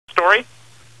story?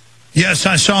 Yes,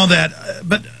 I saw that.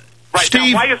 But right.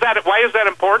 Steve, now, why is that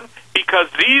important? Because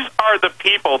these are the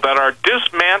people that are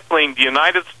dismantling the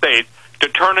United States to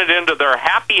turn it into their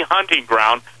happy hunting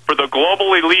ground for the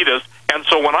global elitists. And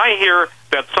so when I hear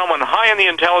that someone high in the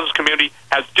intelligence community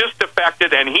has just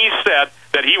defected and he said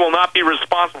that he will not be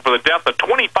responsible for the death of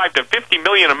 25 to 50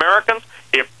 million Americans,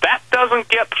 if that doesn't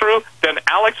get through, then,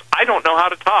 Alex, I don't know how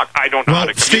to talk. I don't know how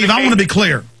to communicate. Steve, I want to be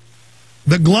clear.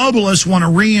 The globalists want to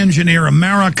re-engineer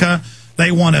America.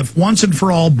 They want to, once and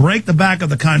for all, break the back of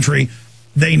the country.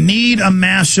 They need a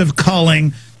massive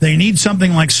culling. They need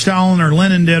something like Stalin or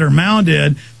Lenin did or Mao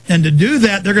did. And to do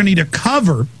that, they're going to need a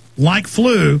cover, like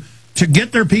flu, to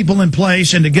get their people in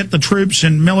place and to get the troops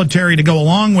and military to go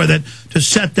along with it to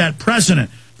set that precedent.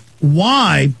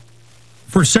 Why,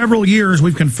 for several years,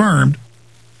 we've confirmed,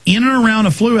 in and around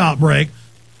a flu outbreak,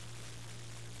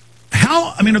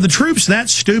 are the troops that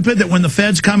stupid that when the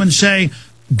feds come and say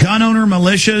gun owner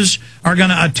militias are going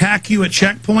to attack you at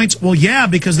checkpoints? Well, yeah,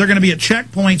 because they're going to be at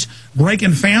checkpoints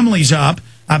breaking families up.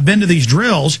 I've been to these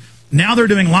drills. Now they're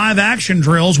doing live action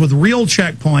drills with real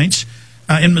checkpoints.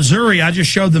 In Missouri, I just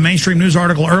showed the mainstream news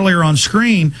article earlier on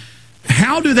screen.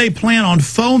 How do they plan on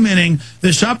fomenting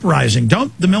this uprising?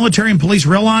 Don't the military and police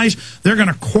realize they're going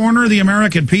to corner the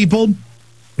American people?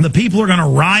 The people are going to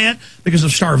riot because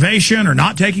of starvation or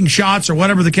not taking shots or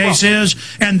whatever the case is.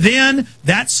 And then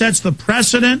that sets the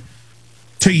precedent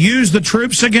to use the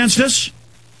troops against us?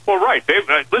 Well, right.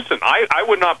 Listen, I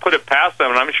would not put it past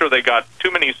them, and I'm sure they got too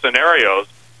many scenarios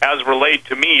as relayed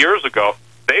to me years ago.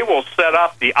 They will set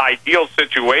up the ideal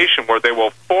situation where they will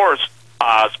force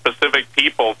specific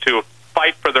people to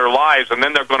fight for their lives, and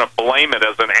then they're going to blame it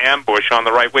as an ambush on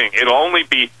the right wing. It'll only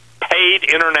be paid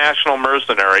international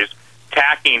mercenaries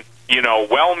attacking,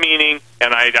 well-meaning,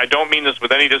 and I don't mean this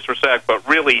with any disrespect, but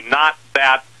really not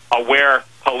that aware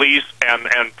police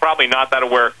and probably not that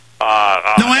aware.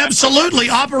 No, absolutely.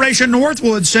 Operation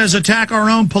Northwood says attack our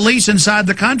own police inside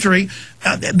the country.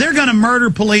 They're going to murder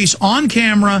police on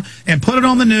camera and put it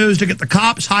on the news to get the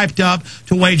cops hyped up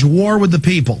to wage war with the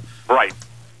people. Right.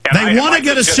 They want to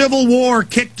get a civil war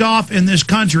kicked off in this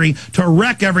country to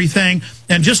wreck everything.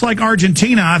 And just like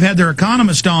Argentina, I've had their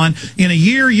economist on, in a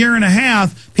year and a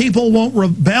half, people won't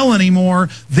rebel anymore.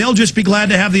 They'll just be glad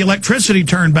to have the electricity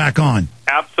turned back on.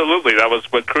 Absolutely. That was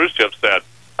what Khrushchev said.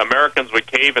 Americans would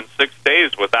cave in 6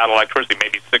 days without electricity,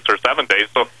 maybe 6 or 7 days.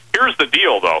 So here's the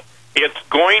deal, though. It's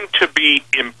going to be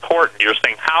important. You're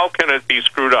saying, how can it be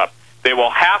screwed up? They will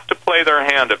have to play their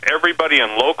hand if everybody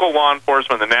in local law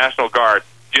enforcement, the National Guard,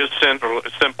 just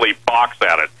simply box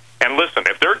at it. And listen,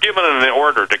 if they're given an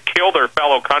order to kill their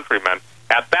fellow countrymen,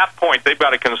 at that point they've got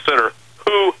to consider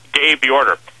who gave the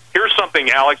order. Here's something,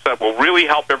 Alex, that will really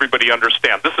help everybody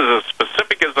understand. This is as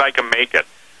specific as I can make it.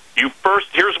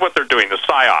 Here's what they're doing, the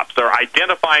PSYOPs. They're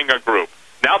identifying a group.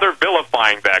 Now they're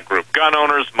vilifying that group. Gun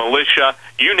owners, militia,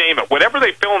 you name it. Whatever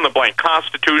they fill in the blank,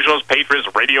 constitutionalists, patriots,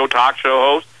 radio talk show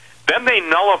hosts, then they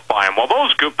nullify them. Well,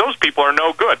 those people are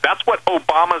no good. That's what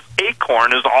Obama's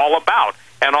ACORN is all about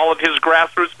and all of his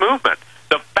grassroots movement.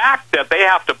 The fact that they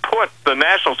have to put the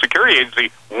National Security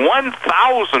Agency,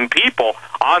 1,000 people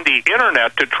on the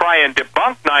Internet to try and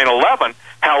debunk 9/11,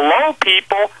 hello,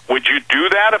 people, would you do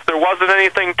that if there wasn't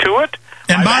anything to it?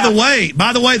 And by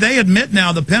the way, they admit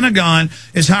now the Pentagon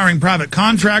is hiring private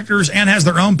contractors and has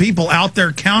their own people out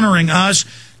there countering us,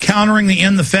 countering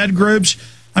the Fed groups.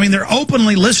 I mean, they're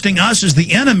openly listing us as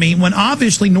the enemy when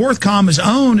obviously Northcom is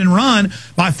owned and run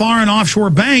by foreign offshore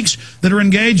banks that are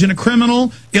engaged in a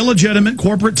criminal, illegitimate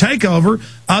corporate takeover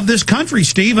of this country,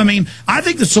 Steve. I mean, I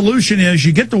think the solution is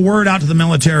you get the word out to the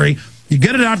military, you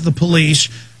get it out to the police,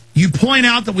 you point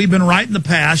out that we've been right in the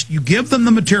past, you give them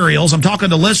the materials, I'm talking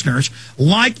to listeners,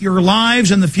 like your lives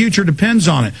and the future depends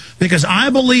on it. Because I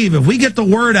believe if we get the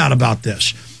word out about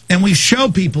this, and we show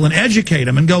people and educate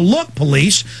them and go, look,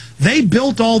 police, they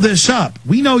built all this up.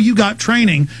 We know you got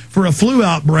training for a flu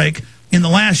outbreak in the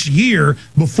last year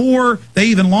before they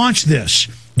even launched this.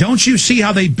 Don't you see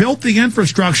how they built the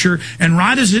infrastructure, and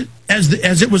right as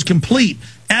it was complete,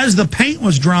 as the paint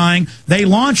was drying, they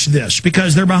launched this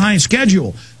because they're behind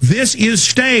schedule. This is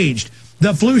staged.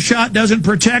 The flu shot doesn't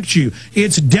protect you.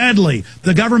 It's deadly.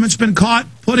 The government's been caught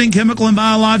putting chemical and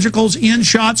biologicals in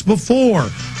shots before.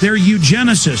 They're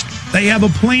eugenicists. They have a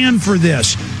plan for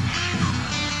this.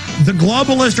 The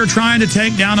globalists are trying to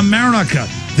take down America.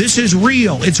 This is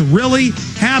real. It's really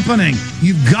happening.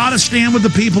 You've got to stand with the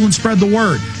people and spread the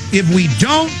word. If we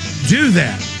don't do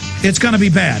that, it's going to be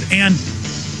bad. And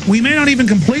we may not even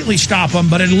completely stop them,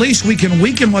 but at least we can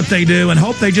weaken what they do and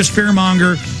hope they just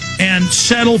fearmonger and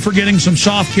settle for getting some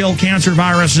soft-kill cancer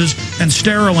viruses and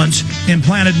sterilants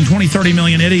implanted in 20, 30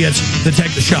 million idiots that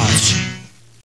take the shots.